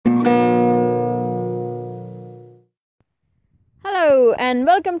Hello and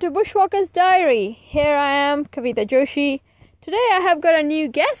welcome to Bushwalker's Diary. Here I am, Kavita Joshi. Today I have got a new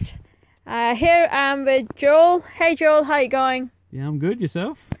guest. Here I am with Joel. Hey Joel, how you going? Yeah, I'm good.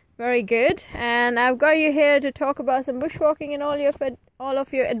 Yourself? Very good. And I've got you here to talk about some bushwalking and all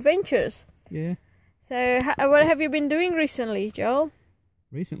of your adventures. Yeah. So what have you been doing recently, Joel?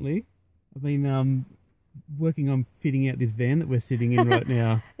 Recently, I've been working on fitting out this van that we're sitting in right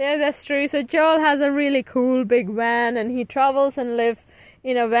now. Yeah, that's true. So Joel has a really cool big van and he travels and lives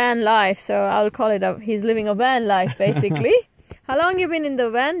in a van life. So I'll call it he's living a van life basically. How long you been in the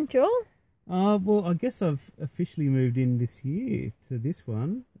van, Joel? Well, I guess I've officially moved in this year to this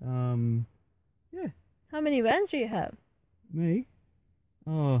one. Yeah. How many vans do you have? Me?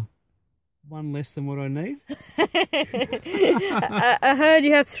 Oh, one less than what I need. I heard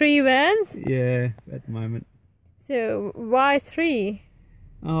you have 3 vans. Yeah, at the moment. So why 3?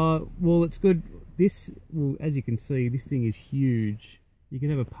 Well, it's good. Well, as you can see, this thing is huge. You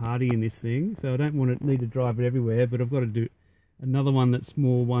can have a party in this thing, so I don't need to drive it everywhere, but I've got to do another one that's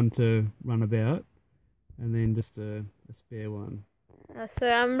small one to run about, and then just a spare one. So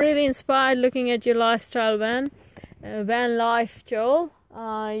I'm really inspired looking at your lifestyle van life, Joel.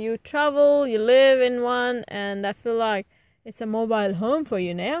 You travel, you live in one, and I feel like it's a mobile home for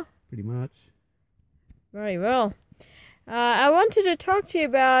you now. Pretty much. Very well. I wanted to talk to you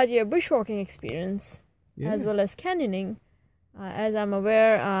about your bushwalking experience, as well as canyoning. As I'm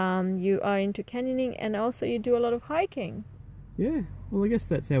aware, you are into canyoning and also you do a lot of hiking. Yeah, well I guess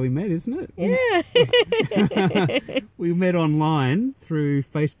that's how we met, isn't it? Yeah. We met online through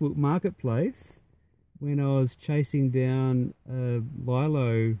Facebook Marketplace when I was chasing down a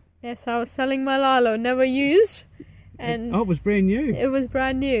Lilo. Yes, I was selling my Lilo, never used. And it was brand new. It was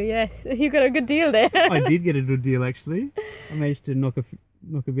brand new, yes. You got a good deal there. I did get a good deal actually. I managed to knock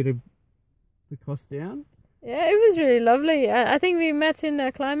a bit of the cost down. Yeah, it was really lovely. I think we met in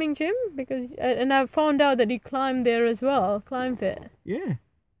a climbing gym and I found out that you climbed there as well, ClimbFit. Yeah.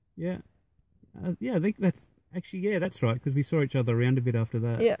 I think that's actually, that's right, because we saw each other around a bit after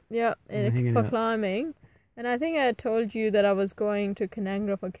that. Yeah, for climbing. And I think I told you that I was going to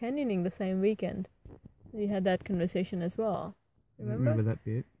Canangra for canyoning the same weekend. We had that conversation as well. Remember that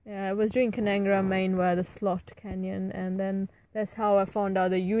bit? Yeah, I was doing Canangra Main via the Slot Canyon, and then that's how I found out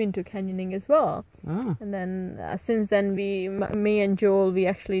that you into canyoning as well. And then since then, me and Joel, we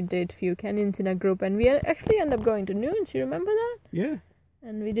actually did few canyons in a group, and we actually ended up going to Nunes. You remember that? Yeah.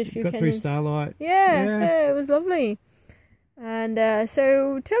 And we did few got canyons. Through Starlight. Yeah, it was lovely. And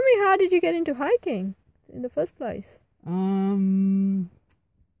so tell me, how did you get into hiking in the first place? Let me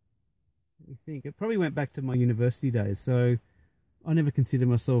think. It probably went back to my university days. So I never considered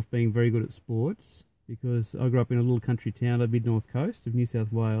myself being very good at sports because I grew up in a little country town on the mid-north coast of New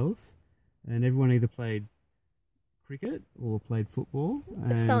South Wales, and everyone either played cricket or played football.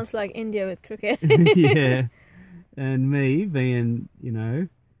 It sounds like India with cricket. Yeah. And me being,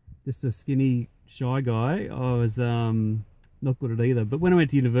 just a skinny, shy guy, I was not good at either. But when I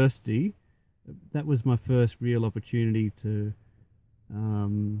went to university, that was my first real opportunity to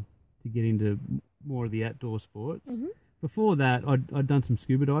get into more of the outdoor sports. Mm-hmm. Before that, I'd done some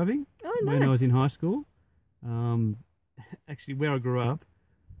scuba diving when I was in high school. Actually, where I grew up,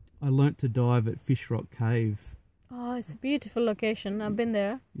 I learnt to dive at Fish Rock Cave. Oh, it's a beautiful location. I've been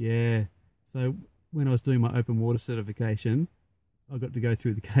there. Yeah. So when I was doing my open water certification, I got to go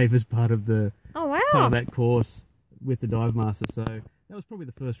through the cave as part of part of that course with the dive master. So that was probably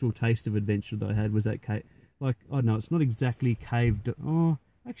the first real taste of adventure that I had, was that cave. Like, I don't know, it's not exactly cave.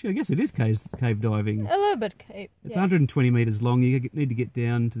 Actually, I guess it is cave diving. A little bit cave. It's 120 metres long. You need to get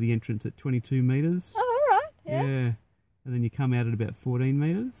down to the entrance at 22 metres. Oh, all right. Yeah. And then you come out at about 14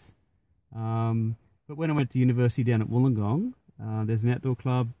 metres. But when I went to university down at Wollongong, there's an outdoor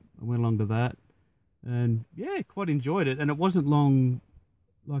club. I went along to that. And, quite enjoyed it. And it wasn't long.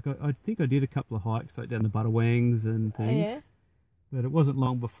 Like, I think I did a couple of hikes, like down the Buttawangs and things. Oh, yeah. But it wasn't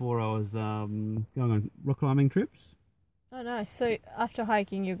long before I was going on rock climbing trips. Oh, nice. So after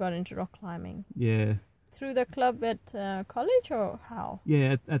hiking, you got into rock climbing? Yeah. Through the club at college, or how?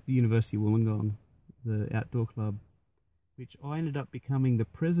 Yeah, at the University of Wollongong, the outdoor club, which I ended up becoming the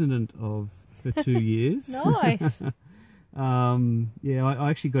president of for 2 years. Nice. I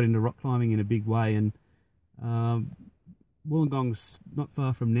actually got into rock climbing in a big way, and Wollongong's not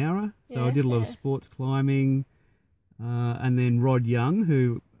far from Nowra, so I did a lot of sports climbing, and then Rod Young,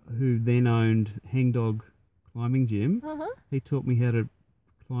 who then owned Hangdog Climbing Gym, he taught me how to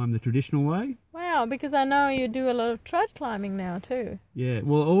climb the traditional way. Wow, because I know you do a lot of trad climbing now too. Yeah,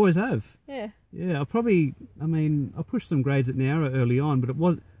 well, I always have. Yeah. Yeah, I pushed some grades at Nowra early on,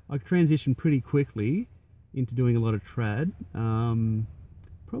 but I transitioned pretty quickly into doing a lot of trad.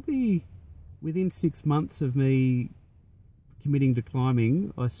 Probably within 6 months of me committing to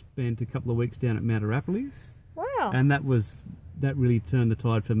climbing, I spent a couple of weeks down at Mount Arapiles. Wow. And that really turned the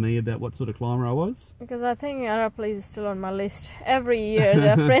tide for me about what sort of climber I was. Because I think Arapiles is still on my list. Every year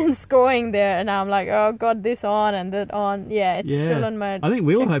there are friends going there and I'm like, oh, got this on and that on. Yeah, it's still on my... I think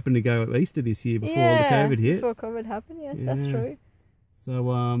we were hoping to go at Easter this year before the COVID hit. Before COVID happened, yes, that's true.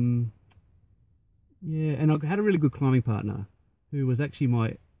 So, and I had a really good climbing partner who was actually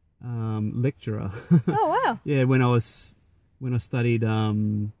my lecturer. Oh, wow. Yeah, when I studied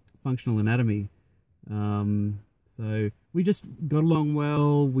functional anatomy. So we just got along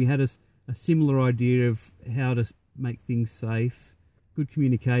well. We had a similar idea of how to make things safe, good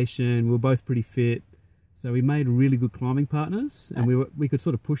communication. We were both pretty fit. So we made really good climbing partners, and we could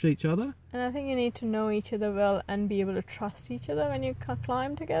sort of push each other. And I think you need to know each other well and be able to trust each other when you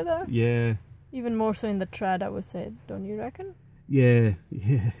climb together. Yeah. Even more so in the trad, I would say, don't you reckon? Yeah.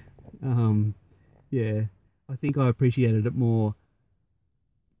 Yeah. I think I appreciated it more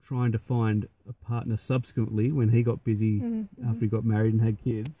trying to find a partner subsequently when he got busy after he got married and had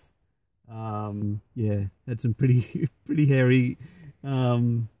kids. Had some pretty hairy...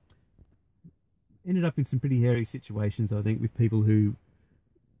 ended up in some pretty hairy situations, I think, with people who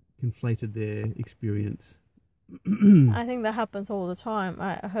conflated their experience. I think that happens all the time.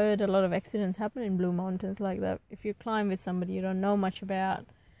 I heard a lot of accidents happen in Blue Mountains like that. If you climb with somebody you don't know much about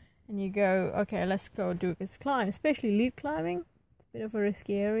and you go, okay, let's go do this climb, especially lead climbing. It's a bit of a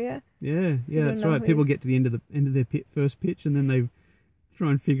risky area. Yeah, that's right. People get to the end of their first pitch and then they try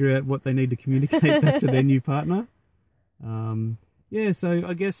and figure out what they need to communicate back to their new partner. So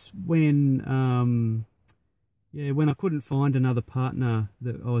I guess when I couldn't find another partner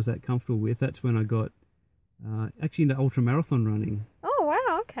that I was that comfortable with, that's when I got actually into ultramarathon running. Oh,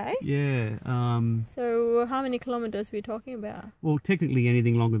 wow, okay. Yeah. So how many kilometers are we talking about? Well, technically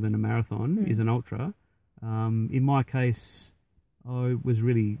anything longer than a marathon is an ultra. In my case, I was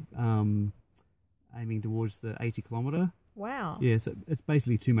really aiming towards the 80 kilometre. Wow. Yeah, so it's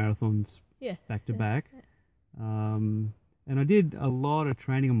basically 2 marathons back to back. And I did a lot of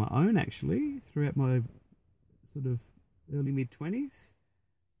training on my own, actually, throughout my sort of early mid-20s.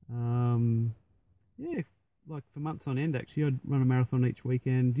 Like for months on end, actually. I'd run a marathon each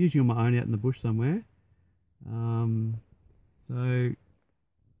weekend, usually on my own out in the bush somewhere. So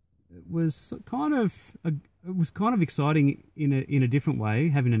it was kind of exciting in a different way,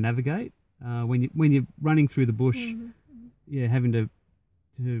 having to navigate. When you're running through the bush, having to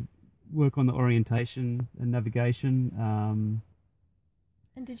work on the orientation and navigation.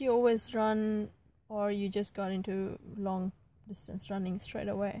 And did you always run, or you just got into long distance running straight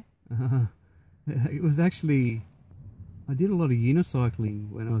away? It was actually, I did a lot of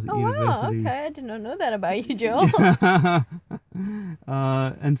unicycling when I was at university. Wow, okay, I did not know that about you, Joel.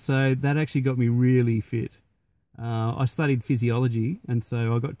 And so that actually got me really fit. I studied physiology, and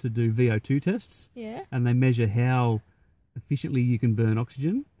so I got to do VO2 tests. Yeah. And they measure how efficiently you can burn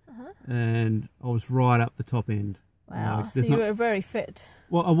oxygen. And I was right up the top end. Wow, so you were very fit.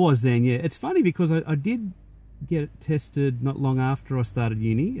 Well, I was then, yeah. It's funny because I did get tested not long after I started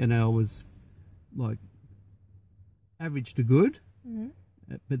uni, and I was like average to good.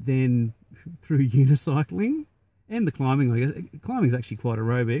 But then through unicycling and the climbing, I guess, climbing is actually quite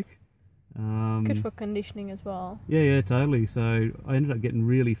aerobic. Good for conditioning as well. Yeah, totally. So I ended up getting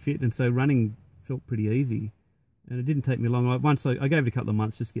really fit, and so running felt pretty easy. And it didn't take me long. Once I gave it a couple of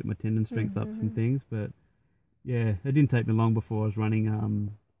months just to get my tendon strength up and things. But yeah, it didn't take me long before I was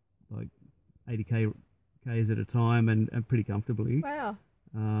running like 80 k's at a time and pretty comfortably. Wow.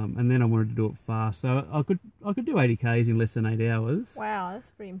 And then I wanted to do it fast, so I could do 80 k's in less than 8 hours. Wow, that's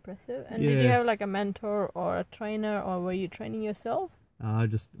pretty impressive. And did you have like a mentor or a trainer, or were you training yourself?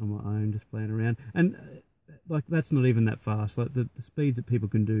 Just on my own, just playing around. And like that's not even that fast. Like the speeds that people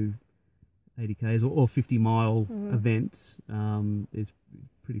can do 80 k's or 50-mile events is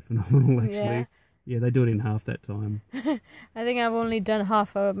pretty phenomenal, actually. Yeah, they do it in half that time. I think I've only done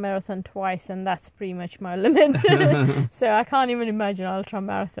half a marathon twice, and that's pretty much my limit. So I can't even imagine ultra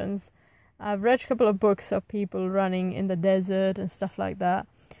marathons. I've read a couple of books of people running in the desert and stuff like that.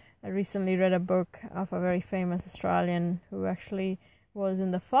 I recently read a book of a very famous Australian who actually was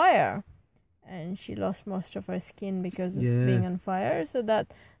in the fire, and she lost most of her skin because of being on fire. So that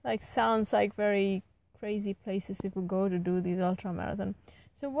sounds like very crazy places people go to do these ultra marathon.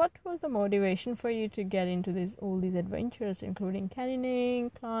 So what was the motivation for you to get into all these adventures, including canyoning,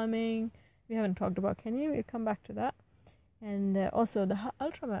 climbing? We haven't talked about canyoning. We'll come back to that. And also the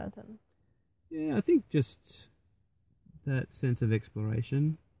ultra marathon. Yeah, I think just that sense of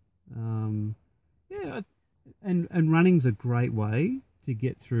exploration. And running's a great way to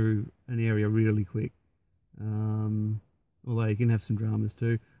get through an area really quick. Although you can have some dramas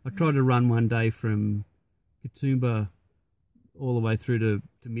too. I tried to run one day from Katoomba all the way through to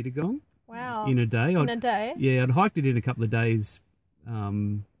Mittagong. Wow. In a day. In a day? Yeah, I'd hiked it in a couple of days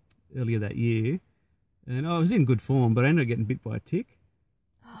earlier that year. And I was in good form, but I ended up getting bit by a tick.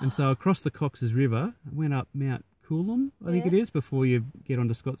 And so I crossed the Cox's River, I went up Mount Coolum, I think it is, before you get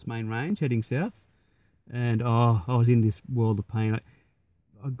onto Scott's Main Range, heading south. And I was in this world of pain.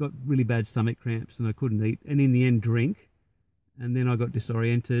 I got really bad stomach cramps and I couldn't eat. And in the end, drink. And then I got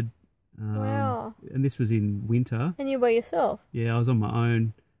disoriented. Wow. And this was in winter. And you by yourself? Yeah, I was on my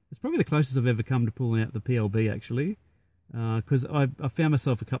own. It's probably the closest I've ever come to pulling out the PLB, actually. Because I found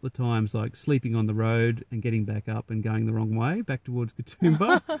myself a couple of times like sleeping on the road and getting back up and going the wrong way back towards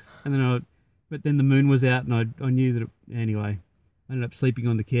Katoomba. And then but then the moon was out and I knew that anyway. I ended up sleeping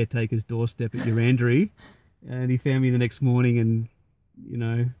on the caretaker's doorstep at Urandary, and he found me the next morning and, you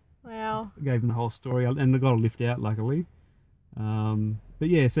know, wow, gave him the whole story, and I got a lift out luckily. But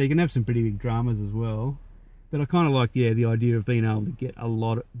yeah, so you can have some pretty big dramas as well. But I kind of like, the idea of being able to get a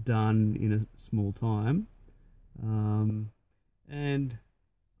lot done in a small time. And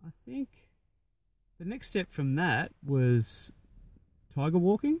I think the next step from that was tiger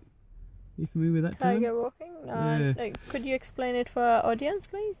walking. Are you familiar with that term? Tiger walking? Could you explain it for our audience,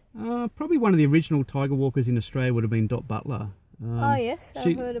 please? Probably one of the original tiger walkers in Australia would have been Dot Butler. Yes,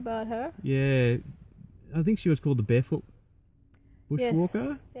 I've heard about her. Yeah, I think she was called the Barefoot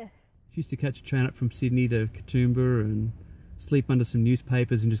Bushwalker. Yes. She used to catch a train up from Sydney to Katoomba and sleep under some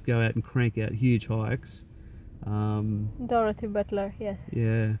newspapers and just go out and crank out huge hikes. Dorothy Butler, yes.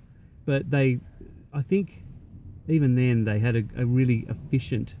 Yeah, but I think even then they had a really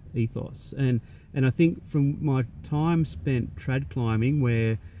efficient ethos, and I think from my time spent trad climbing,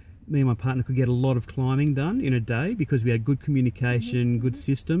 where me and my partner could get a lot of climbing done in a day because we had good communication, good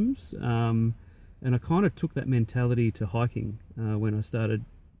systems, and I kind of took that mentality to hiking when I started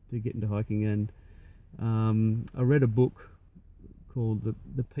to get into hiking, and I read a book called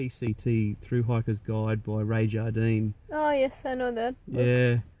the PCT Through Hiker's Guide by Ray Jardine. Oh yes, I know that book.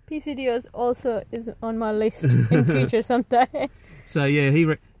 Yeah. PCT is on my list in future someday. So yeah,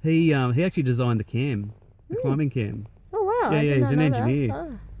 he actually designed the cam, the climbing cam. Oh wow! Yeah, he's an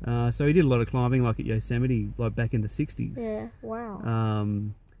engineer. So he did a lot of climbing, like at Yosemite, like back in the 60s. Yeah, wow.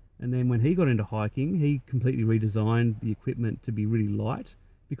 And then when he got into hiking, he completely redesigned the equipment to be really light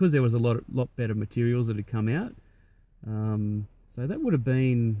because there was a lot better materials that had come out. So that would have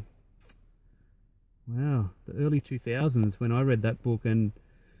been, the early 2000s when I read that book. And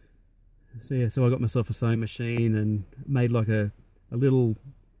so I got myself a sewing machine and made like a little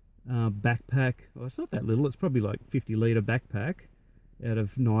backpack. Well, it's not that little, it's probably like 50-litre backpack out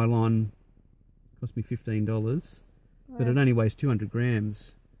of nylon. Cost me $15, but it only weighs 200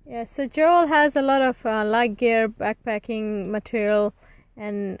 grams. Yeah, so Joel has a lot of light gear, backpacking material,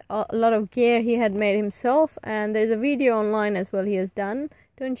 and a lot of gear he had made himself, and there's a video online as well he has done.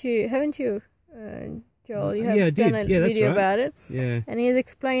 Haven't you, Joel? You have done a video about it. Yeah. And he has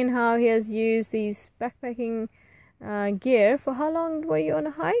explained how he has used these backpacking gear. For how long were you on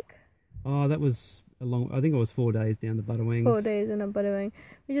a hike? Oh, that was I think it was 4 days down the Buttawings. 4 days on a Buttawing,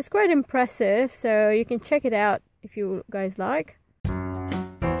 which is quite impressive, so you can check it out if you guys like.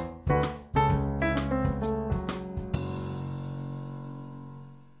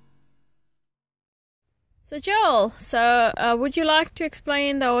 So Joel, would you like to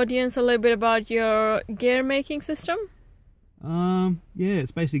explain the audience a little bit about your gear making system? Yeah,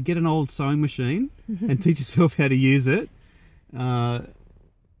 it's basically get an old sewing machine and teach yourself how to use it.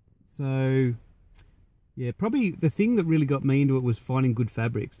 Yeah, probably the thing that really got me into it was finding good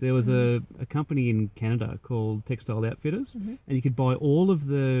fabrics. There was a company in Canada called Textile Outfitters, and you could buy all of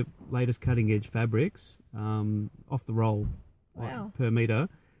the latest cutting edge fabrics off the roll per metre.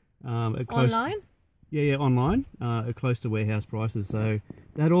 Online? Yeah, online, close to warehouse prices. So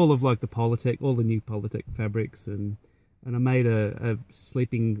they had all of like all the new Polytech fabrics, and I made a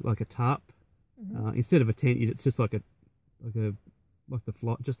sleeping like a tarp. Instead of a tent, it's just like a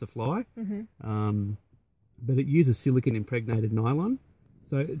fly. But it uses silicon impregnated nylon,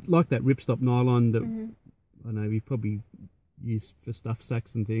 so like that ripstop nylon that I know you probably use for stuff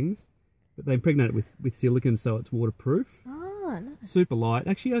sacks and things, but they impregnate it with silicon so it's waterproof. Oh, nice. Super light.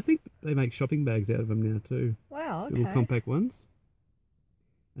 Actually, I think they make shopping bags out of them now too. Wow, okay. Little compact ones.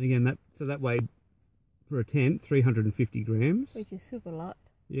 And again, that weighed for a tent 350 grams, which is super light.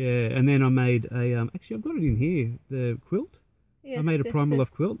 Yeah, and then I made a actually I've got it in here, the quilt. Yes, I made a Primaloft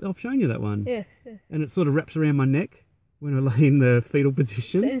quilt. I've shown you that one. Yes. And it sort of wraps around my neck, when I lay in the fetal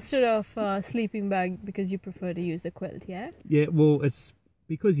position. So instead of sleeping bag, because you prefer to use the quilt, yeah? Yeah, well, it's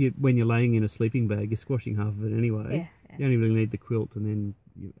because when you're laying in a sleeping bag, you're squashing half of it anyway. Yeah. You only really need the quilt and then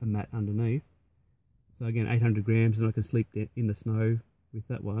a mat underneath. So again, 800 grams, and I can sleep in the snow with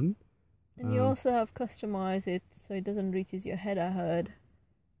that one. And you also have customized it so it doesn't reaches your head, I heard.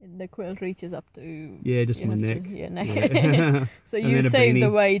 The quilt reaches up to... Yeah, just my neck. Your neck. Yeah. So you save the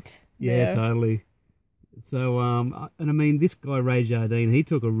weight. Yeah, there. totally. So, and I mean, this guy, Ray Jardine, he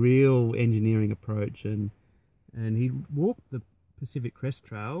took a real engineering approach, and he walked the Pacific Crest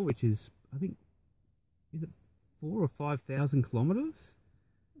Trail, which is, I think, is it 4,000 or 5,000 kilometres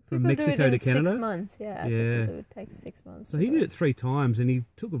from Mexico to Canada? 6 months, yeah. Yeah. It would take 6 months. So he did it 3 times, and he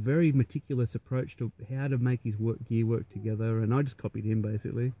took a very meticulous approach to how to make his gear work together, and I just copied him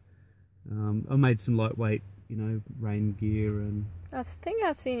basically. I made some lightweight, rain gear, and I think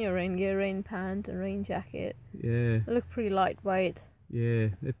I've seen your rain gear, rain pant and rain jacket. Yeah. They look pretty lightweight. Yeah,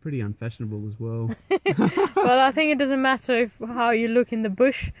 they're pretty unfashionable as well. Well, I think it doesn't matter how you look in the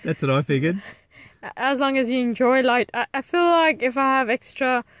bush. That's what I figured. As long as you enjoy I feel like if I have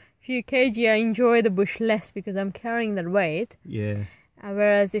extra few kg, I enjoy the bush less because I'm carrying that weight. Yeah.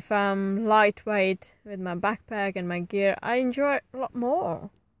 Whereas if I'm lightweight with my backpack and my gear, I enjoy it a lot more.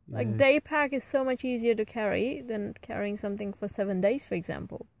 Yeah. Like day pack is so much easier to carry than carrying something for 7 days, for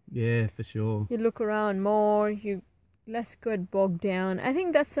example. Yeah, for sure. You look around more, you less get bogged down. I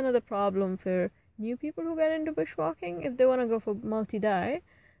think that's another problem for new people who get into bushwalking. If they want to go for multi-day,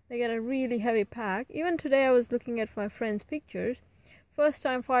 they get a really heavy pack. Even today I was looking at my friend's pictures. First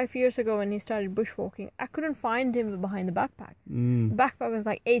time 5 years ago when he started bushwalking, I couldn't find him behind the backpack. The backpack was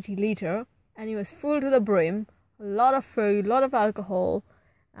like 80 litre and he was full to the brim, a lot of food, a lot of alcohol,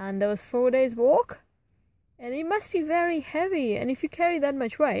 and there was 4 days walk. And it must be very heavy, and if you carry that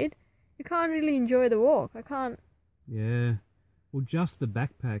much weight, you can't really enjoy the walk. I can't. Yeah. Well, just the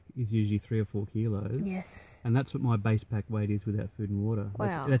backpack is usually 3 or 4 kilos. Yes. And that's what my base pack weight is without food and water.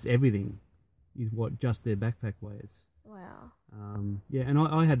 Wow. That's everything, is what just their backpack weighs. Wow. Yeah, and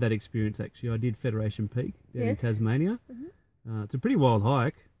I had that experience actually. I did Federation Peak down in Tasmania. Mm-hmm. It's a pretty wild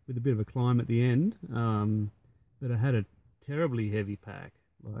hike with a bit of a climb at the end. But I had a terribly heavy pack.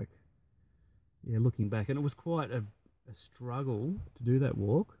 Looking back, and it was quite a struggle to do that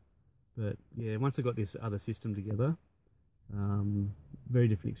walk. But yeah, once I got this other system together, very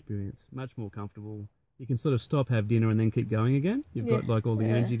different experience. Much more comfortable. You can sort of stop, have dinner, and then keep going again. You've got like all the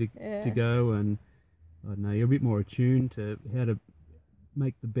energy to go, and I don't know, you're a bit more attuned to how to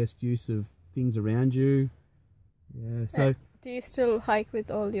make the best use of things around you. Yeah. So, do you still hike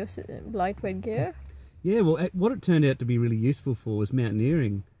with all your lightweight gear? Yeah. Well, what it turned out to be really useful for was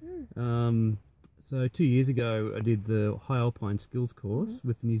mountaineering. So 2 years ago, I did the High Alpine Skills course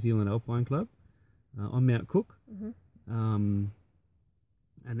with the New Zealand Alpine Club on Mount Cook. And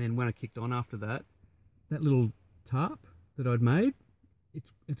then when I kicked on after that, that little tarp that I'd made,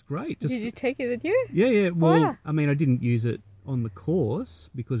 it's great. Did you take it with you? Yeah. Well, I mean, I didn't use it on the course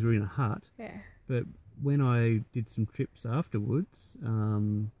because we were in a hut. Yeah. But when I did some trips afterwards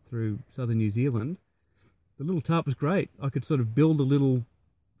through southern New Zealand, the little tarp was great. I could sort of build a little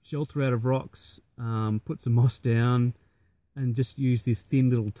shelter out of rocks, put some moss down, and just use this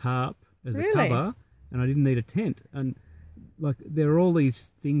thin little tarp as a cover, and I didn't need a tent. And like, there are all these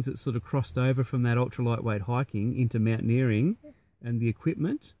things that sort of crossed over from that ultra lightweight hiking into mountaineering, and the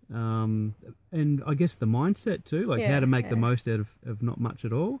equipment, and I guess the mindset too, like how to make the most out of not much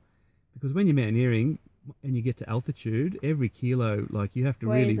at all. Because when you're mountaineering and you get to altitude, every kilo, like, you have to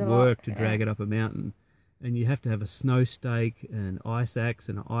really work to drag it up a mountain. And you have to have a snow stake, an ice axe,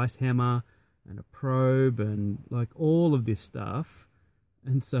 and an ice hammer, and a probe, and like all of this stuff.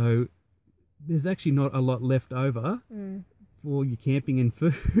 And so there's actually not a lot left over for your camping and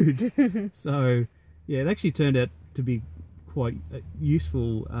food. So yeah, it actually turned out to be quite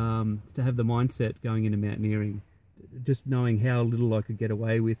useful to have the mindset going into mountaineering, just knowing how little I could get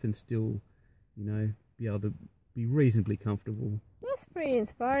away with and still, be able to be reasonably comfortable. That's pretty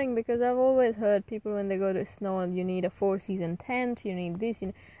inspiring, because I've always heard people, when they go to snow, you need a 4-season tent, you need this,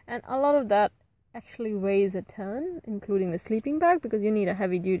 and a lot of that actually weighs a ton, including the sleeping bag, because you need a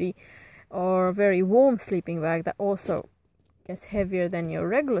heavy duty or a very warm sleeping bag that also gets heavier than your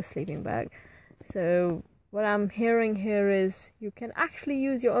regular sleeping bag. So what I'm hearing here is you can actually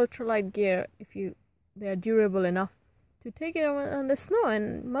use your ultralight gear if they are durable enough to take it on the snow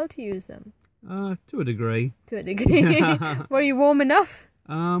and multi-use them. To a degree. To a degree. Were you warm enough?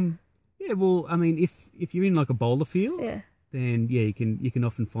 Yeah. Well, I mean, if you're in like a boulder field, then you can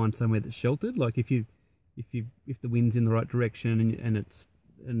often find somewhere that's sheltered. Like if the wind's in the right direction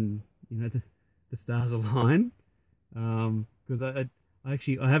and the stars align, because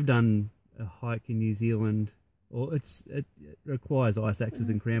I have done a hike in New Zealand, or it requires ice axes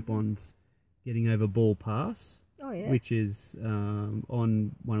and crampons getting over Ball Pass, which is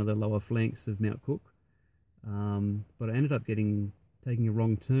on one of the lower flanks of Mount Cook. But I ended up taking a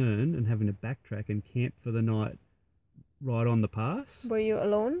wrong turn and having to backtrack and camp for the night right on the pass. Were you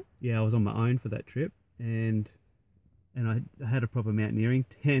alone? Yeah, I was on my own for that trip, and I had a proper mountaineering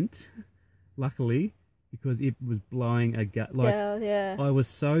tent, luckily, because it was blowing a gut. Like, I was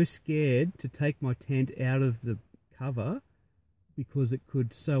so scared to take my tent out of the cover because it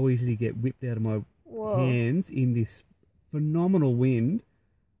could so easily get whipped out of my hands in this phenomenal wind.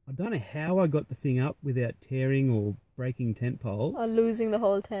 I don't know how I got the thing up without tearing or breaking tent poles. Or losing the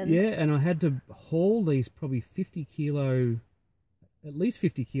whole tent. Yeah, and I had to haul these probably at least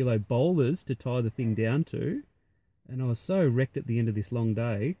 50 kilo boulders to tie the thing down to. And I was so wrecked at the end of this long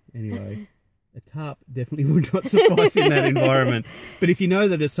day. Anyway, a tarp definitely would not suffice in that environment. But if you know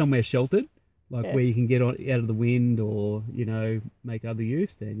that it's somewhere sheltered, like where you can get out of the wind or, make other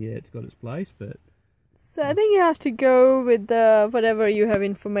use, then it's got its place. But so I think you have to go with whatever you have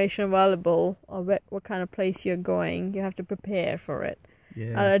information available or what kind of place you're going. You have to prepare for it.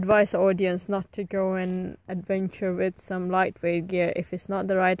 Yeah. I'd advise the audience not to go and adventure with some lightweight gear if it's not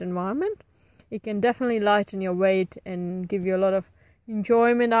the right environment. It can definitely lighten your weight and give you a lot of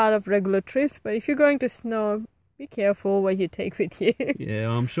enjoyment out of regular trips. But if you're going to snow, be careful what you take with you. Yeah,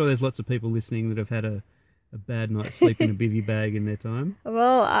 I'm sure there's lots of people listening that have had a bad night's sleep in a bivvy bag in their time.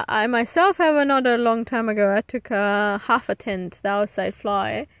 Well, I myself have not a long time ago. I took half a tent, the outside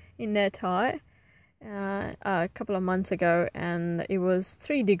fly, in Netai a couple of months ago, and it was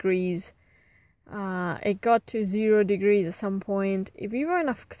 3 degrees. It got to 0 degrees at some point. We were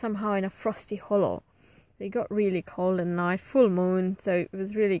somehow in a frosty hollow. It got really cold at night, full moon, so it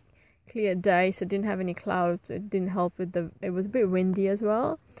was really clear day, so it didn't have any clouds. It didn't help with it was a bit windy as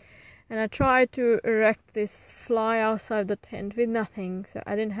well. And I tried to erect this fly outside the tent with nothing, so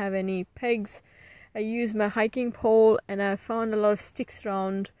I didn't have any pegs. I used my hiking pole and I found a lot of sticks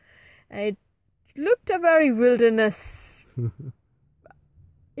around. It looked a very wilderness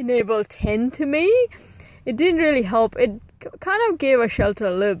enabled tent to me. It didn't really help. It kind of gave a shelter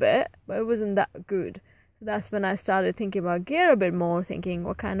a little bit, but it wasn't that good. So that's when I started thinking about gear a bit more, thinking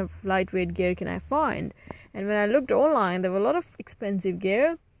what kind of lightweight gear can I find. And when I looked online, there were a lot of expensive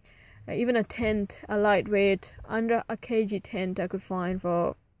gear. Even a tent, a lightweight, under a kg tent I could find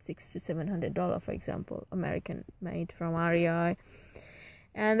for $600 to $700, for example, American made from REI.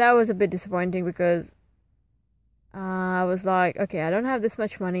 And that was a bit disappointing because I was like, okay, I don't have this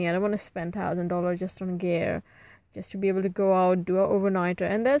much money. I don't want to spend $1,000 just on gear, just to be able to go out, do an overnighter.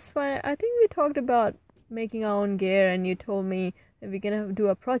 And that's why I think we talked about making our own gear, and you told me that we're going to do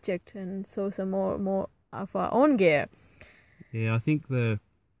a project and sew some more of our own gear. Yeah, I think that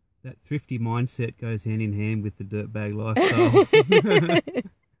thrifty mindset goes hand in hand with the dirtbag lifestyle.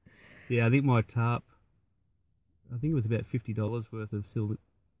 Yeah, I think my tarp, it was about $50 worth of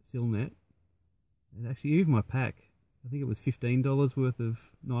Silnet. And actually, even my pack, I think it was $15 worth of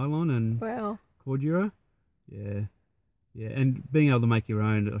nylon and Cordura. Yeah, and being able to make your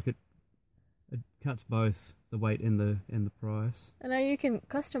own, like it cuts both the weight and the price. And now you can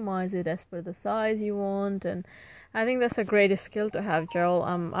customize it as per the size you want, and I think that's a great skill to have, Joel.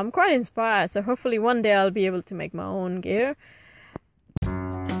 I'm quite inspired, so hopefully one day I'll be able to make my own gear.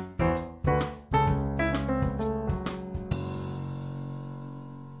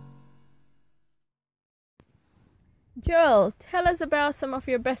 Joel, tell us about some of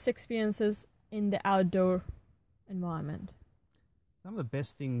your best experiences in the outdoor environment. Some of the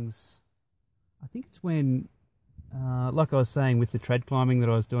best things, I think it's when, like I was saying with the trad climbing that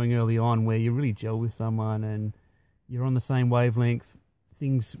I was doing early on, where you really gel with someone and you're on the same wavelength,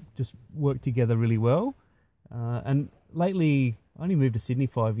 things just work together really well. And lately, I only moved to Sydney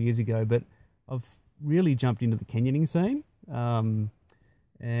 5 years ago, but I've really jumped into the canyoning scene. And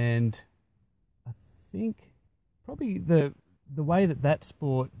I think probably the way that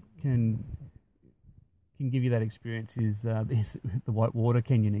sport can give you that experience is the whitewater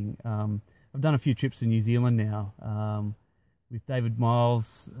canyoning. I've done a few trips to New Zealand now with David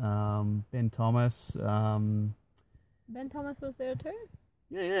Miles, Ben Thomas. Ben Thomas was there too?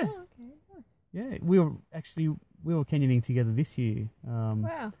 Yeah. Oh, okay. Nice. Yeah, we were canyoning together this year.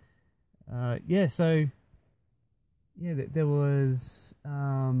 Wow. There was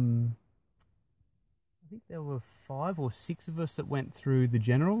I think there were 5 or 6 of us that went through the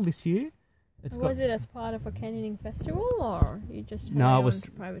General this year. Was it as part of a canyoning festival, or you just had your own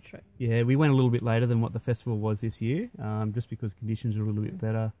private trip? Yeah, we went a little bit later than what the festival was this year, just because conditions are a little bit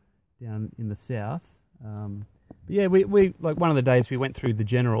better down in the south. But yeah, we like one of the days we went through the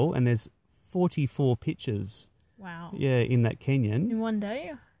General, and there's 44 pitches. Wow. Yeah, in that canyon. In one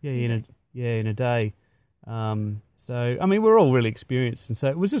day? Yeah, in a day. So I mean, we're all really experienced, and so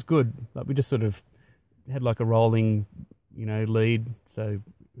it was just good. Like we just sort of had like a rolling, lead. So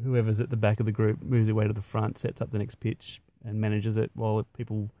whoever's at the back of the group moves their way to the front, sets up the next pitch, and manages it while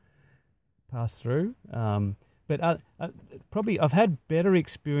people pass through. But probably I've had better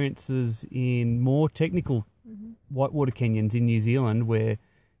experiences in more technical whitewater canyons in New Zealand, where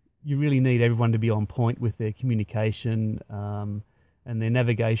you really need everyone to be on point with their communication and their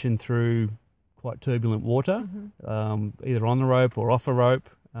navigation through quite turbulent water, either on the rope or off a rope.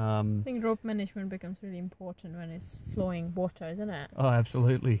 I think rope management becomes really important when it's flowing water, isn't it? Oh,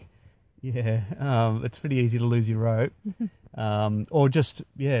 absolutely. Yeah, it's pretty easy to lose your rope. Or just,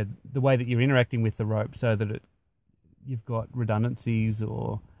 the way that you're interacting with the rope so that you've got redundancies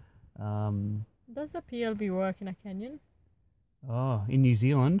or... Does the PLB work in a canyon? Oh, in New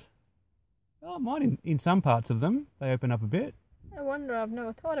Zealand? Oh, it might in some parts of them. They open up a bit. I wonder, I've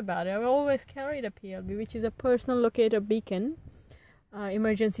never thought about it. I've always carried a PLB, which is a personal locator beacon,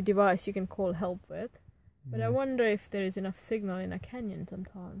 emergency device you can call help with. But I wonder if there is enough signal in a canyon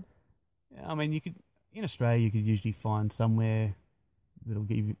sometimes. Yeah, I mean, in Australia, you could usually find somewhere that'll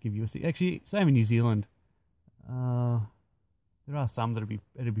give you a signal. Actually, same in New Zealand. There are some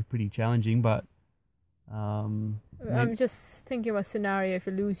it'll be pretty challenging, but I'm just thinking of a scenario if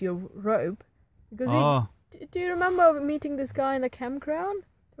you lose your rope. Because do you remember meeting this guy in the campground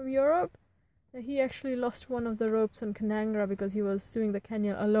from Europe? He actually lost one of the ropes on Canangra because he was doing the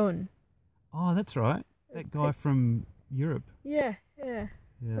canyon alone. Oh, that's right. That guy from Europe. Yeah.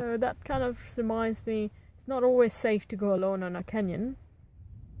 So that kind of reminds me, it's not always safe to go alone on a canyon.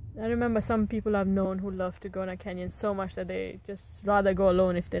 I remember some people I've known who love to go on a canyon so much that they just rather go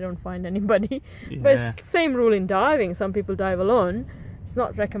alone if they don't find anybody. Yeah. But it's the same rule in diving. Some people dive alone. It's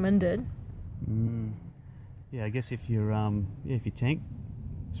not recommended. Yeah, I guess if your tank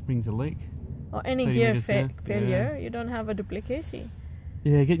springs a leak or any gear failure, you don't have a duplicacy.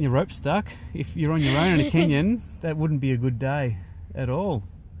 Yeah, getting your rope stuck. If you're on your own in a canyon, that wouldn't be a good day at all.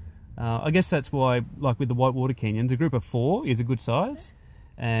 I guess that's why, like with the whitewater canyons, a group of 4 is a good size,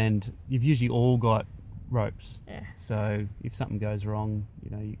 and you've usually all got ropes. Yeah. So if something goes wrong,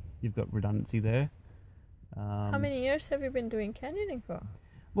 you've got redundancy there. How many years have you been doing canyoning for?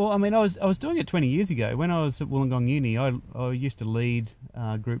 Well, I mean, I was doing it 20 years ago. When I was at Wollongong Uni, I used to lead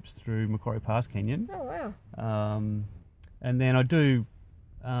groups through Macquarie Pass Canyon. Oh, wow. And then I do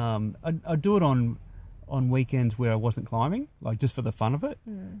it on weekends where I wasn't climbing, like just for the fun of it.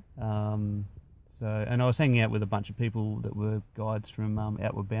 And I was hanging out with a bunch of people that were guides from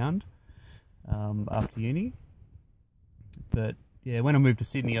Outward Bound after uni. But yeah, when I moved to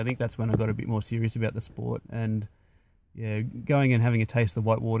Sydney, I think that's when I got a bit more serious about the sport. And yeah, going and having a taste of the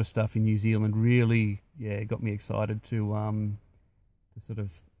whitewater stuff in New Zealand really, got me excited to sort of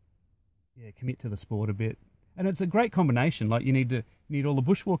commit to the sport a bit. And it's a great combination. Like you need all the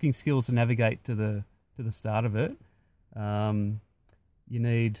bushwalking skills to navigate to the start of it. You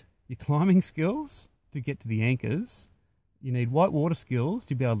need your climbing skills to get to the anchors. You need whitewater skills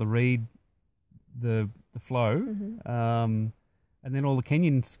to be able to read the flow. And then all the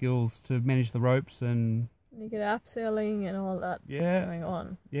canyon skills to manage the ropes and you get abseiling and all that going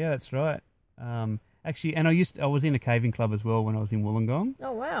on. Yeah, that's right. Actually, and I was in a caving club as well when I was in Wollongong.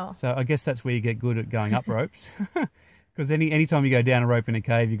 Oh, wow. So I guess that's where you get good at going up ropes. Because any time you go down a rope in a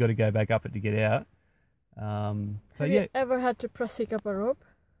cave, you've got to go back up it to get out. Have you ever had to pressing up a rope?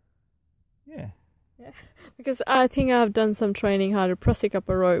 Yeah. Because I think I've done some training how to pressing up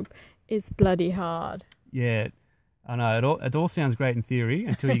a rope. It's bloody hard. Yeah. I know, it all sounds great in theory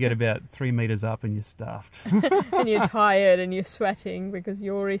until you get about 3 meters up and you're stuffed. And you're tired and you're sweating because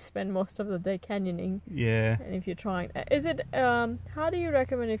you already spend most of the day canyoning. Yeah. And if you're trying... how do you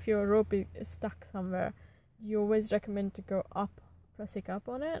recommend if your rope is stuck somewhere? Do you always recommend to go up, pressing up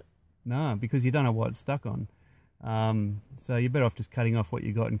on it? No, because you don't know what it's stuck on. So you're better off just cutting off what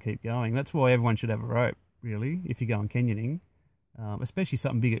you got and keep going. That's why everyone should have a rope, really, if you're going canyoning. Especially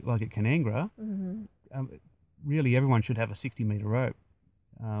something big like at Canangra. Really everyone should have a 60-metre rope,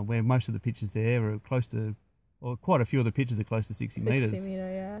 where most of the pitches there are close to, or quite a few of the pitches are close to 60 metres. 60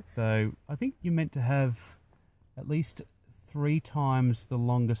 metre, yeah. So I think you're meant to have at least 3 times the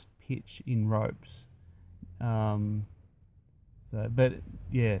longest pitch in ropes. But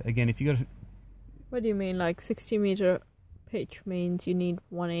yeah, again, if you got... What do you mean, like 60 metre pitch means you need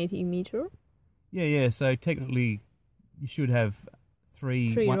 180 metre? Yeah, so technically you should have...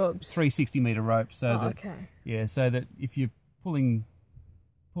 Three 60-metre ropes, so that okay. So that if you're pulling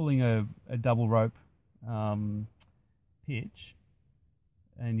a double rope pitch,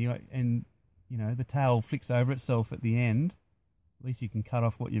 and the tail flicks over itself at the end, at least you can cut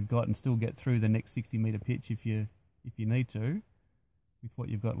off what you've got and still get through the next 60-metre pitch if you need to, with what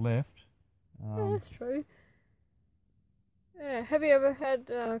you've got left. That's true. Yeah. Have you ever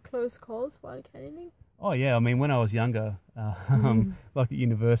had close calls while canyoning? Oh yeah, I mean when I was younger, like at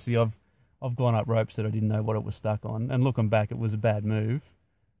university, I've gone up ropes that I didn't know what it was stuck on, and looking back, it was a bad move.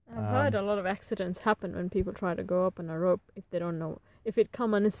 I've heard a lot of accidents happen when people try to go up on a rope if they don't know if it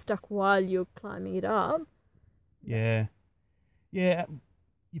come and is stuck while you're climbing it up. Yeah, you're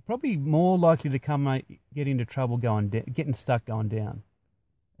probably more likely to get into trouble getting stuck going down,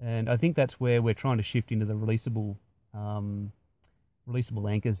 and I think that's where we're trying to shift into the releasable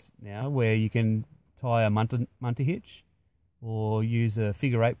anchors now, where you can tie a munter hitch or use a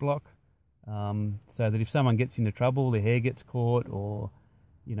figure 8 block, so that if someone gets into trouble, their hair gets caught, or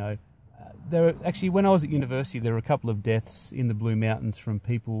when I was at university, there were a couple of deaths in the Blue Mountains from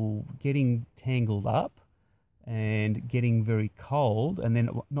people getting tangled up and getting very cold and then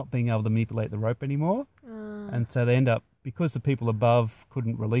not being able to manipulate the rope anymore. And so they end up, because the people above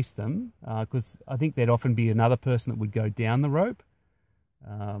couldn't release them, because I think there'd often be another person that would go down the rope.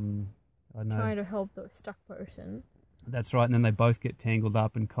 Trying to help the stuck person. That's right, and then they both get tangled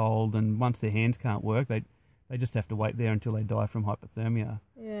up and cold, and once their hands can't work, they just have to wait there until they die from hypothermia.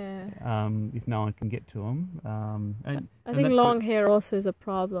 Yeah. If no one can get to them. I think long hair also is a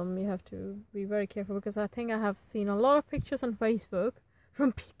problem. You have to be very careful, because I think I have seen a lot of pictures on Facebook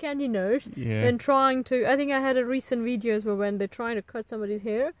from canyoners when trying to. I think I had a recent videos where when they're trying to cut somebody's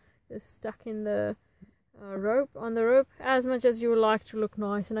hair, they're stuck in the rope. As much as you would like to look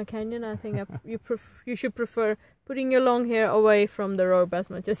nice in a canyon, I think you should prefer putting your long hair away from the rope as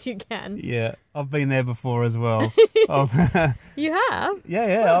much as you can. Yeah, I've been there before as well. You have?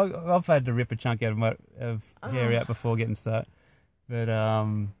 Yeah. I've had to rip a chunk out of hair out before getting stuck. But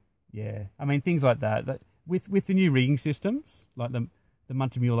yeah, I mean things like that with the new rigging systems, like the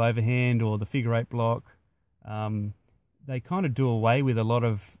Munter Mule overhand or the figure 8 block, they kind of do away with a lot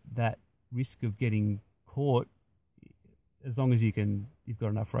of that risk of getting caught, as long as you've got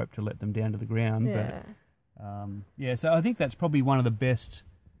enough rope to let them down to the ground. Yeah. But so I think that's probably one of the best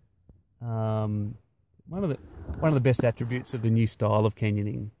best attributes of the new style of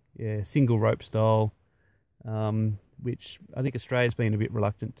canyoning. Yeah, single rope style, which I think Australia's been a bit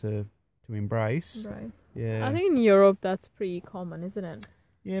reluctant to embrace. Right. Yeah. I think in Europe that's pretty common, isn't it?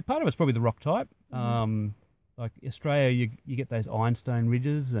 Yeah, part of it's probably the rock type. Like Australia, you get those ironstone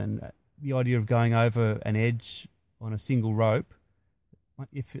ridges, and the idea of going over an edge on a single rope,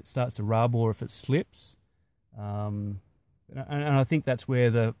 if it starts to rub or if it slips, and I think that's where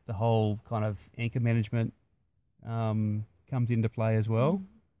the whole kind of anchor management comes into play as well.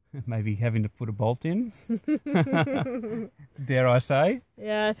 Maybe having to put a bolt in, dare I say.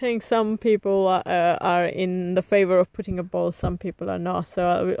 Yeah, I think some people are in the favor of putting a bolt, some people are not,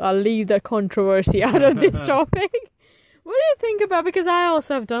 so I'll leave the controversy out of this topic. What do you think about, because I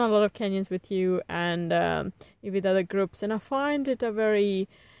also have done a lot of canyons with you and with other groups, and I find it a very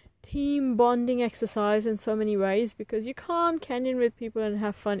team bonding exercise in so many ways, because you can't canyon with people and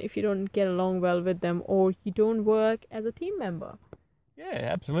have fun if you don't get along well with them or you don't work as a team member. Yeah,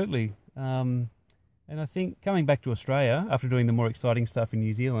 absolutely. And I think coming back to Australia after doing the more exciting stuff in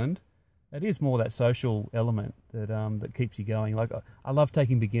New Zealand, it is more that social element that keeps you going. Like I love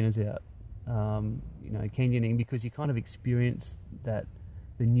taking beginners out, canyoning, because you kind of experience the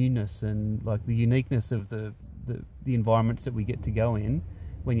newness and like the uniqueness of the environments that we get to go in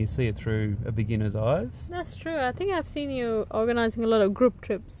when you see it through a beginner's eyes. That's true. I think I've seen you organising a lot of group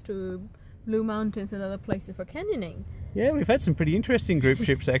trips to Blue Mountains and other places for canyoning. Yeah, we've had some pretty interesting group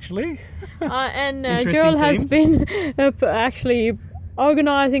trips actually. And Joel has been actually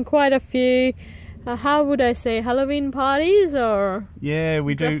organising quite a few, how would I say, Halloween parties or? Yeah,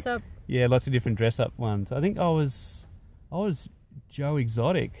 we dress do. Up? Yeah, lots of different dress up ones. I think I was Joe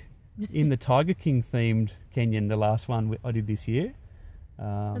Exotic in the Tiger King themed canyon, the last one I did this year.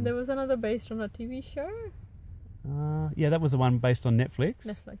 And there was another based on a TV show? Yeah, that was the one based on Netflix.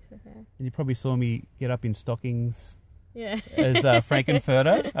 Netflix, okay. And you probably saw me get up in stockings. Yeah. As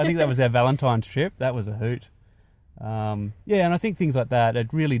Frankenfurter. I think that was our Valentine's trip. That was a hoot. And I think things like that,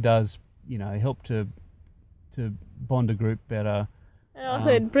 it really does, help to bond a group better. And also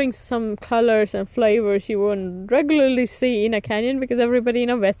it brings some colours and flavours you wouldn't regularly see in a canyon, because everybody in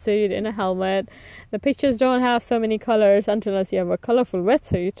a wetsuit, in a helmet. The pictures don't have so many colours unless you have a colourful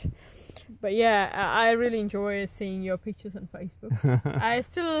wetsuit. But yeah, I really enjoy seeing your pictures on Facebook. I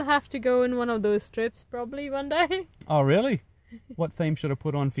still have to go in one of those trips probably one day. Oh, really? What theme should I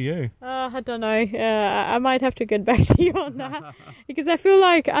put on for you? I don't know. I might have to get back to you on that because I feel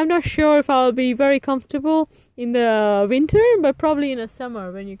like I'm not sure if I'll be very comfortable in the winter, but probably in the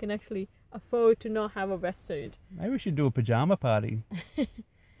summer when you can actually afford to not have a wetsuit. Maybe we should do a pajama party.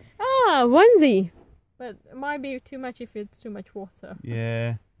 Onesie. But it might be too much if it's too much water.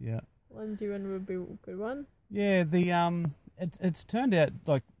 Yeah. Onesie one would be a good one. Yeah, it's turned out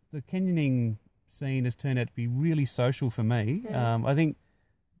like the canyoning scene has turned out to be really social for me. Yeah. I think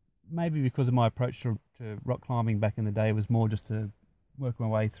maybe because of my approach to rock climbing back in the day was more just to work my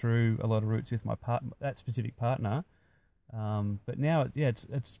way through a lot of routes with that specific partner. But now, it's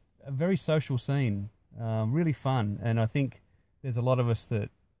a very social scene, really fun, and I think there's a lot of us that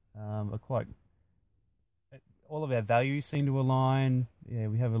are quite. All of our values seem to align. Yeah,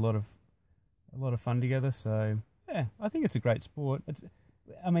 we have a lot of fun together. So yeah, I think it's a great sport.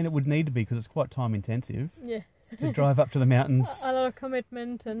 It would need to be because it's quite time intensive. Yes. To drive up to the mountains. A lot of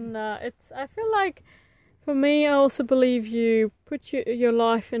commitment, and I feel like for me, I also believe you put your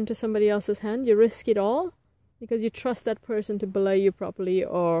life into somebody else's hand. You risk it all because you trust that person to belay you properly,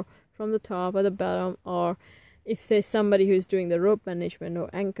 or from the top or the bottom, or if there's somebody who's doing the rope management or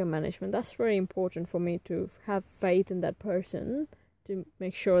anchor management. That's very important for me to have faith in that person to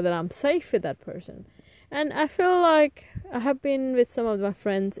make sure that I'm safe with that person. And I feel like I have been with some of my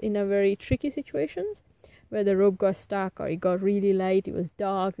friends in a very tricky situations where the rope got stuck or it got really late, it was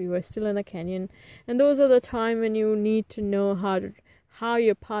dark, we were still in the canyon. And those are the time when you need to know how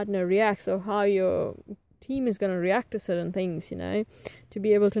your partner reacts or how your team is going to react to certain things, to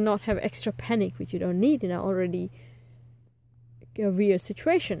be able to not have extra panic, which you don't need in an already weird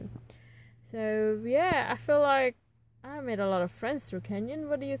situation. So yeah, I feel like I made a lot of friends through canyon.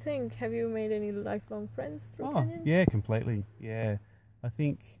 What do you think? Have you made any lifelong friends through canyon? Yeah, completely. Yeah, I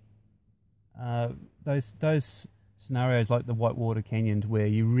think those scenarios like the whitewater canyons where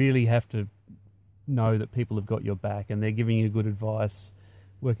you really have to know that people have got your back and they're giving you good advice,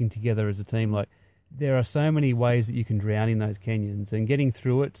 working together as a team. Like there are so many ways that you can drown in those canyons, and getting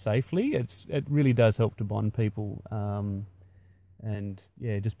through it safely, it really does help to bond people, and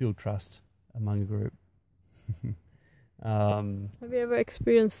yeah, just build trust among a group. Have you ever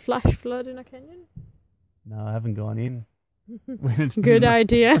experienced flash flood in a canyon? No, I haven't gone in. Good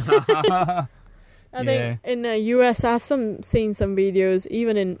idea. I think in the US, I've seen some videos,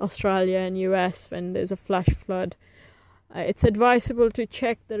 even in Australia and US, when there's a flash flood. It's advisable to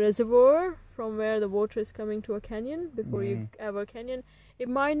check the reservoir from where the water is coming to a canyon before you ever canyon. It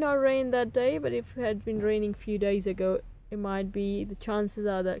might not rain that day, but if it had been raining a few days ago, it might be, the chances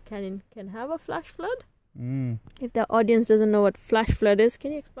are that canyon can have a flash flood. If the audience doesn't know what flash flood is,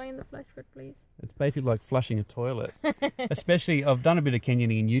 can you explain the flash flood, please? It's basically like flushing a toilet. Especially, I've done a bit of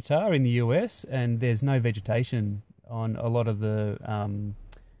canyoning in Utah, in the US, and there's no vegetation on a lot of the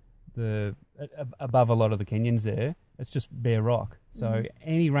above a lot of the canyons there. It's just bare rock. So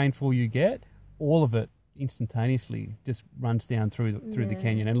any rainfall you get, all of it instantaneously just runs down through the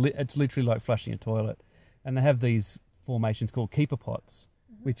canyon, and it's literally like flushing a toilet. And they have these formations called keeper pots,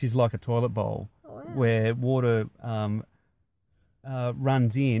 which is like a toilet bowl. Where water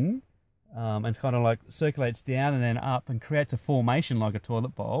runs in and kind of like circulates down and then up and creates a formation like a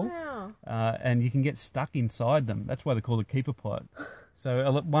toilet bowl. Wow. And you can get stuck inside them. That's why they're called a keeper pot.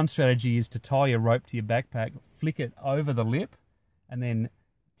 So one strategy is to tie your rope to your backpack, flick it over the lip, and then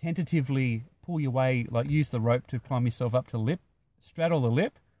tentatively pull your way, like use the rope to climb yourself up to the lip, straddle the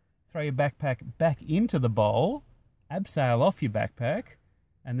lip, throw your backpack back into the bowl, abseil off your backpack,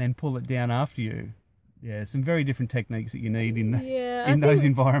 and then pull it down after you. Yeah, some very different techniques that you need in those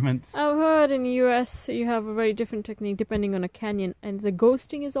environments. I've heard in the US you have a very different technique depending on a canyon, and the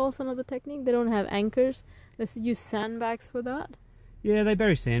ghosting is also another technique. They don't have anchors. Let's use sandbags for that. Yeah, they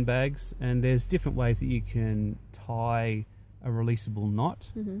bury sandbags, and there's different ways that you can tie a releasable knot,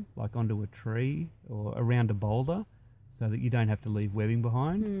 like onto a tree or around a boulder, so that you don't have to leave webbing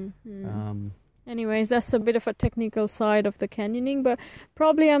behind. Anyways, that's a bit of a technical side of the canyoning, but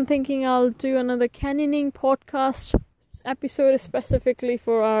probably I'm thinking I'll do another canyoning podcast episode specifically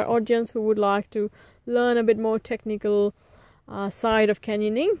for our audience who would like to learn a bit more technical side of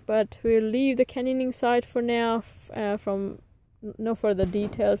canyoning. But we'll leave the canyoning side for now, from no further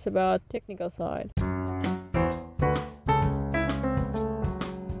details about technical side.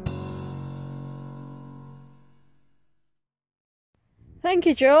 Thank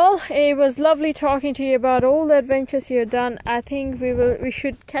you, Joel. It was lovely talking to you about all the adventures you've done. I think we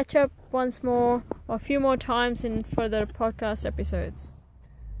should catch up once more, or a few more times in further podcast episodes.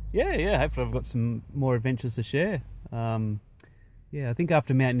 Yeah. Hopefully I've got some more adventures to share. Yeah, I think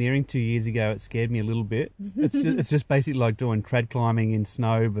after mountaineering 2 years ago, it scared me a little bit. It's just basically like doing trad climbing in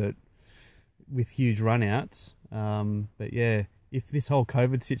snow, but with huge runouts. But yeah, if this whole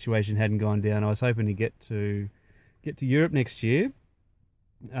COVID situation hadn't gone down, I was hoping to get to Europe next year.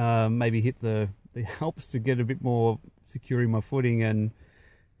 Maybe hit the Alps to get a bit more secure in my footing, and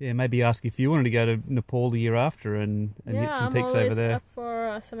yeah, maybe ask if you wanted to go to Nepal the year after and hit some peaks over there. Yeah, I'm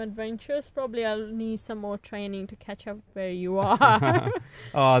always up for some adventures. Probably I'll need some more training to catch up where you are.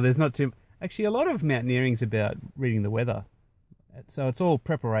 Oh, there's not too... Actually, a lot of mountaineering's about reading the weather. So it's all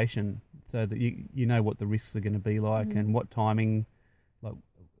preparation so that you know what the risks are going to be like and what timing, like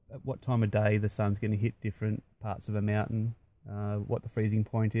at what time of day the sun's going to hit different parts of a mountain, what the freezing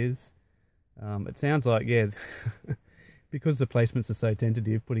point is. It sounds like, yeah... Because the placements are so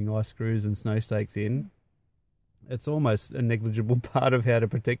tentative, putting ice screws and snow stakes in, it's almost a negligible part of how to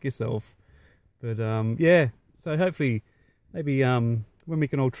protect yourself. But yeah, so hopefully, maybe when we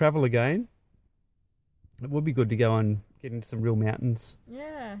can all travel again, it would be good to go and get into some real mountains.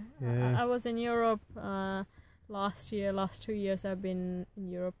 Yeah. I was in Europe last 2 years. I've been in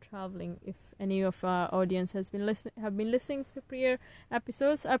Europe traveling. If any of our audience have been listening to prior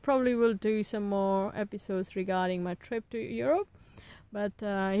episodes, I probably will do some more episodes regarding my trip to Europe. But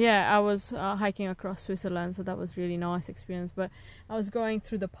yeah, I was hiking across Switzerland, so that was really nice experience. But I was going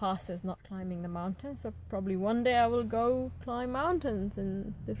through the passes, not climbing the mountains. So probably one day I will go climb mountains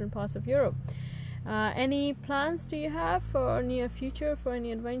in different parts of Europe. Any plans do you have for near future, for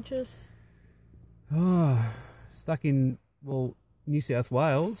any adventures? Stuck in, New South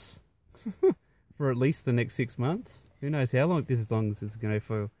Wales for at least the next 6 months. Who knows how long this is going to go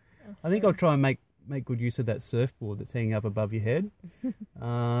for. I think I'll try and make good use of that surfboard that's hanging up above your head.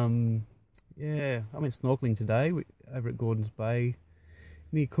 Yeah, I went snorkeling today over at Gordons Bay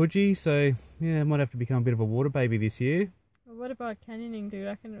near Coogee, so yeah, I might have to become a bit of a water baby this year. Well, what about canyoning? Do you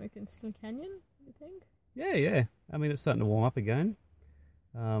reckon we can still canyon, you think? Yeah. I mean, it's starting to warm up again.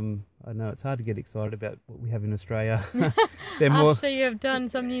 I know it's hard to get excited about what we have in Australia. After you have done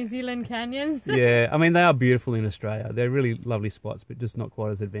some New Zealand canyons. Yeah, I mean, they are beautiful in Australia. They're really lovely spots, but just not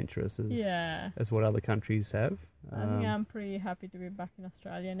quite as adventurous as what other countries have. I think I'm pretty happy to be back in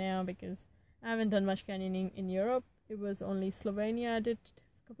Australia now because I haven't done much canyoning in Europe. It was only Slovenia I did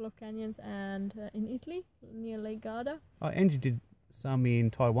a couple of canyons, and in Italy near Lake Garda. Oh, and you did some in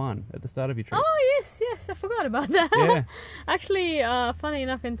Taiwan at the start of your trip. Oh, yes, I forgot about that. Yeah. Actually, funny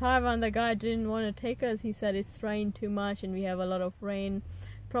enough, in Taiwan, the guy didn't want to take us. He said it's rained too much and we have a lot of rain,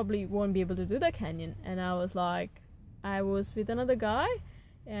 probably won't be able to do the canyon. And I was with another guy,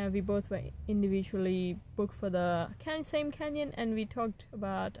 and we both were individually booked for the same canyon, and we talked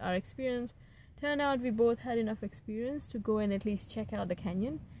about our experience. Turned out we both had enough experience to go and at least check out the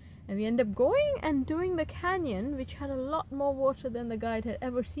canyon. And we ended up going and doing the canyon, which had a lot more water than the guide had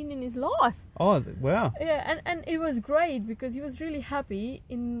ever seen in his life. Oh, wow. Yeah, and it was great because he was really happy.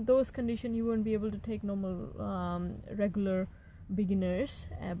 In those conditions, he wouldn't be able to take normal, regular beginners.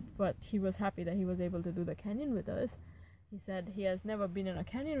 But he was happy that he was able to do the canyon with us. He said he has never been in a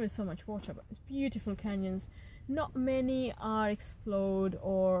canyon with so much water, but it's beautiful canyons. Not many are explored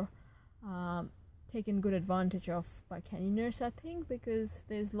or taken good advantage of by canyoners, I think, because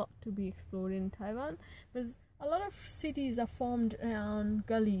there's a lot to be explored in Taiwan. But a lot of cities are formed around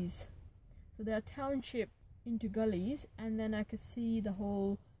gullies, so there are townships into gullies, and then I could see the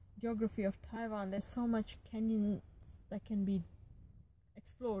whole geography of Taiwan. There's so much canyons that can be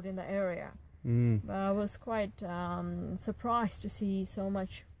explored in the area. But I was quite surprised to see so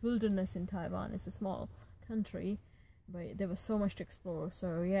much wilderness in Taiwan. It's a small country, but there was so much to explore.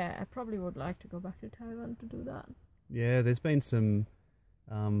 So yeah, I probably would like to go back to Taiwan to do that. Yeah, there's been some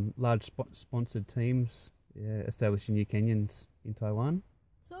large sponsored teams establishing new canyons in Taiwan.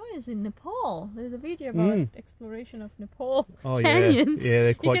 So is in Nepal. There's a video about exploration of Nepal canyons. Yeah,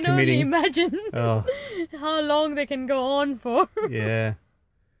 they're quite committing. You can only imagine how long they can go on for. Yeah.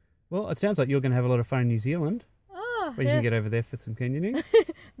 Well, it sounds like you're going to have a lot of fun in New Zealand. When you can get over there for some canyoning.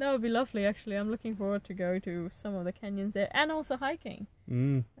 That would be lovely, actually. I'm looking forward to go to some of the canyons there, and also hiking.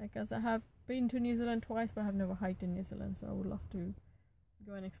 Because I have been to New Zealand twice, but I have never hiked in New Zealand, so I would love to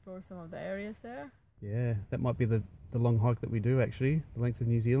go and explore some of the areas there. Yeah, that might be the long hike that we do, actually, the length of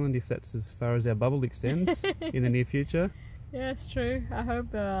New Zealand, if that's as far as our bubble extends in the near future. Yeah, it's true. I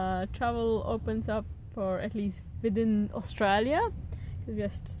hope travel opens up for at least within Australia, because we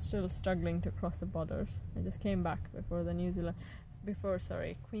are still struggling to cross the borders. I just came back before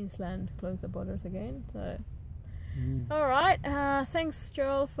Queensland closed the borders again. So, all right. Thanks,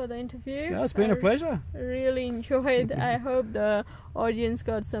 Joel, for the interview. Yeah, it's been a pleasure. Really enjoyed. I hope the audience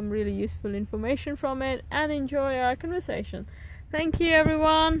got some really useful information from it and enjoy our conversation. Thank you,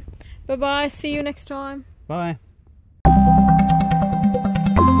 everyone. Bye bye. See you next time. Bye.